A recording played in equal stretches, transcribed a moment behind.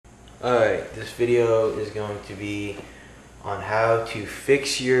Alright, this video is going to be on how to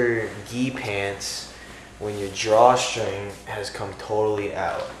fix your gi pants when your drawstring has come totally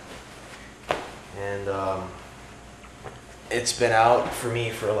out. And it's been out for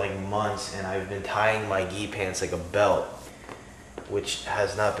me for like months, and I've been tying my gi pants like a belt, which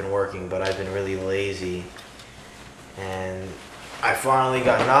has not been working, but I've been really lazy. And I finally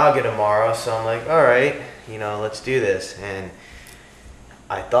got Naga tomorrow, so I'm like, alright, let's do this. And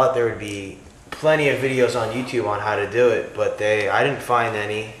I thought there would be plenty of videos on YouTube on how to do it, but I didn't find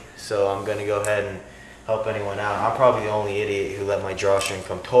any, so I'm going to go ahead and help anyone out. I'm probably the only idiot who let my drawstring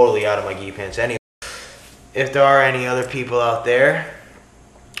come totally out of my gi pants anyway. If there are any other people out there,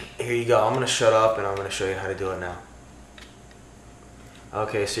 here you go. I'm going to shut up and I'm going to show you how to do it now.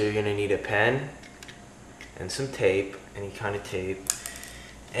 Okay, so you're going to need a pen and some tape, any kind of tape.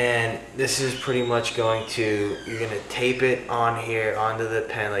 And this is pretty much you're going to tape it on here onto the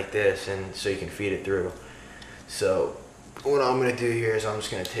pen like this, and so you can feed it through. So what I'm going to do here is I'm just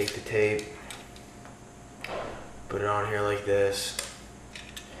going to take the tape, put it on here like this,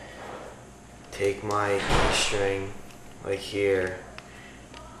 take my string like here,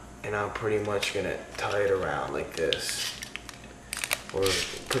 and I'm pretty much going to tie it around like this, or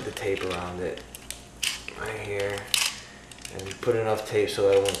put the tape around it right here. And put enough tape so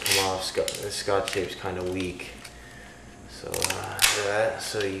that it won't come off. The Scotch tape's kind of weak. So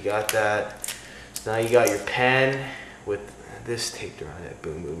so you got that. So now you got your pen with this taped around it.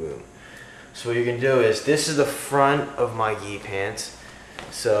 Boom, boom, boom. So what you're gonna do is, this is the front of my gi pants.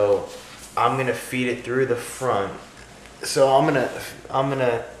 So I'm gonna feed it through the front. So I'm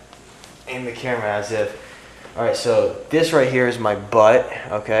gonna aim the camera as if. All right. So this right here is my butt.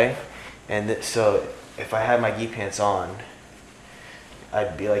 Okay. And so if I had my gi pants on,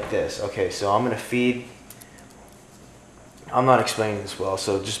 I'd be like this. Okay, so I'm gonna feed. I'm not explaining this well,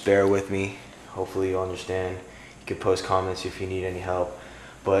 so just bear with me. Hopefully you'll understand. You can post comments if you need any help.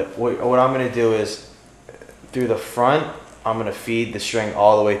 But what I'm gonna do is, through the front, I'm gonna feed the string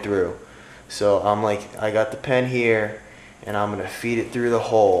all the way through. So I got the pen here, and I'm gonna feed it through the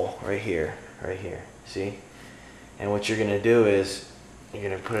hole right here, see? And what you're gonna do is, you're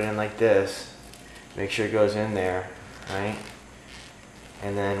gonna put it in like this. Make sure it goes in there, right?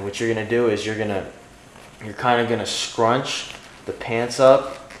 And then what you're gonna do is you're kind of gonna scrunch the pants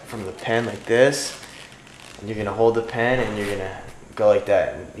up from the pen like this, and you're gonna hold the pen and you're gonna go like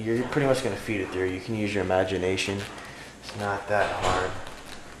that. You're pretty much gonna feed it through. You can use your imagination. It's not that hard.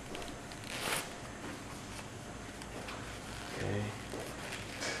 Okay.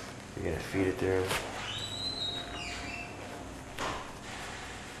 You're gonna feed it through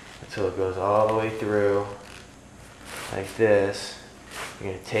until it goes all the way through like this.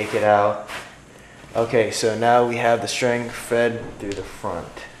 You're going to take it out. Okay, so now we have the string fed through the front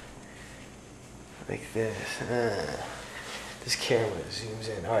like this. This camera zooms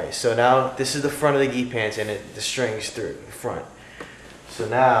in. Alright, so now this is the front of the gi pants, and the string's through the front. So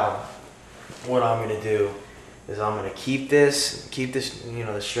now what I'm going to do is I'm going to keep this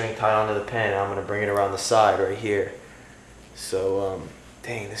the string tied onto the pen, and I'm going to bring it around the side right here. So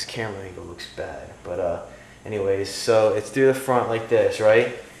dang, this camera angle looks bad, but anyways, so it's through the front like this,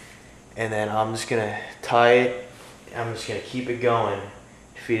 right? And then I'm just gonna tie it. I'm just gonna keep it going,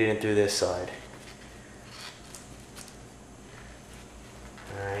 feed it in through this side.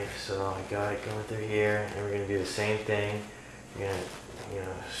 Alright, so I got it going through here, and we're gonna do the same thing. You're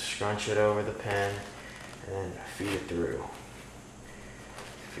gonna scrunch it over the pen, and then feed it through.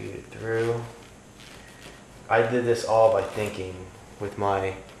 Feed it through. I did this all by thinking with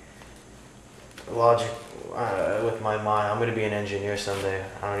my logic, with my mind. I'm gonna be an engineer someday.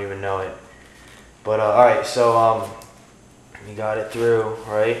 I don't even know it. But alright, so you got it through,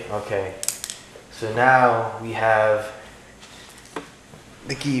 right? Okay. So now we have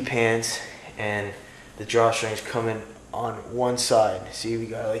the gi pants and the drawstrings coming on one side. See, we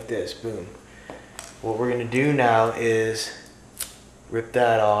got it like this. Boom. What we're gonna do now is rip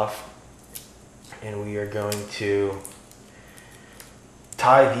that off, and we are going to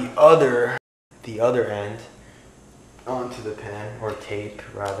tie the other end onto the pen, or tape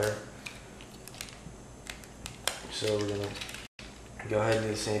rather. So we're gonna go ahead and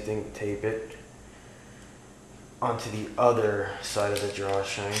do the same thing, tape it onto the other side of the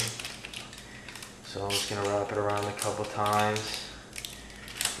drawstring. So I'm just gonna wrap it around a couple times,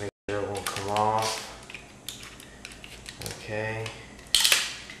 make sure it won't come off. Okay.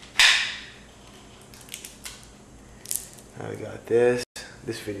 Now we got this.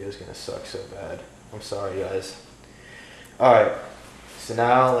 This video is gonna suck so bad. I'm sorry, guys. Alright, so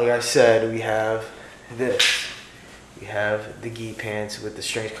now, like I said, we have this. we have the gi pants with the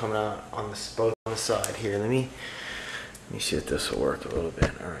strings coming out on the both on the side. Here, let me see if this will work a little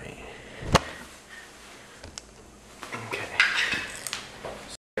bit. All right. Okay.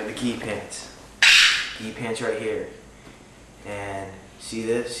 So the gi pants. Gi pants right here. And see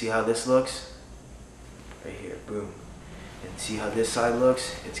this? See how this looks? Right here. Boom. And see how this side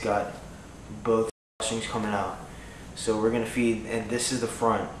looks? It's got both strings coming out. So we're gonna feed, and this is the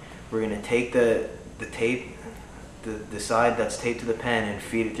front. We're gonna take the tape, the side that's taped to the pen, and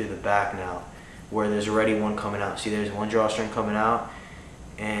feed it through the back now, where there's already one coming out. See, there's one drawstring coming out,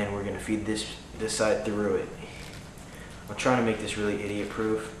 and we're gonna feed this side through it. I'm trying to make this really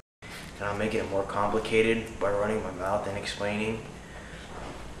idiot-proof, and I'm making it more complicated by running my mouth and explaining.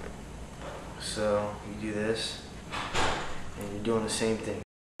 So you do this, and you're doing the same thing.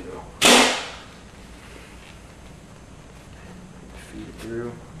 Feed it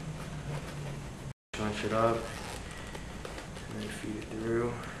through, crunch it up, and then feed it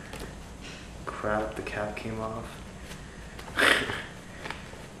through. Crap, the cap came off.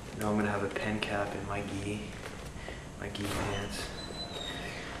 Now I'm gonna have a pen cap in my gi pants.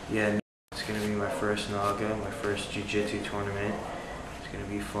 Yeah, it's gonna be my first Naga, my first jiu-jitsu tournament. It's gonna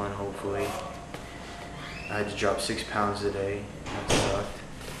be fun, hopefully. I had to drop 6 pounds a day. That sucked.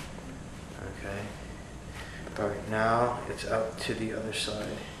 Okay. Alright, now it's out to the other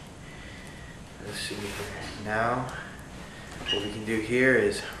side. Let's see here. Now, what we can do here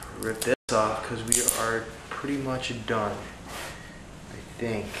is rip this off because we are pretty much done, I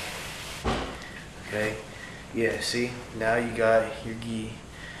think. Okay, yeah, see, now you got your gi.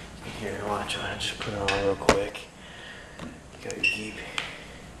 Here, watch, I'll just put it on real quick. You got your gi.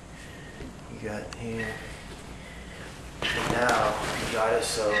 You got here. And now you got it,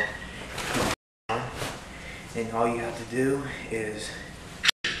 so and all you have to do is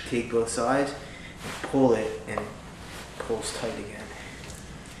take both sides and pull it, and it pulls tight again.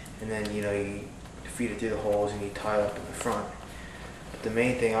 And then, you know, you feed it through the holes and you tie it up in the front. But the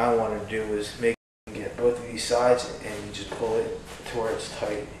main thing I wanted to do was make it get both of these sides, and you just pull it to where it's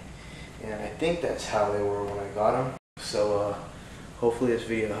tight. And I think that's how they were when I got them. So hopefully this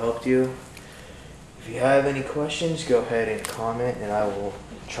video helped you. If you have any questions, go ahead and comment, and I will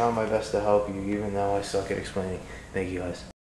try my best to help you, even though I suck at explaining. Thank you guys.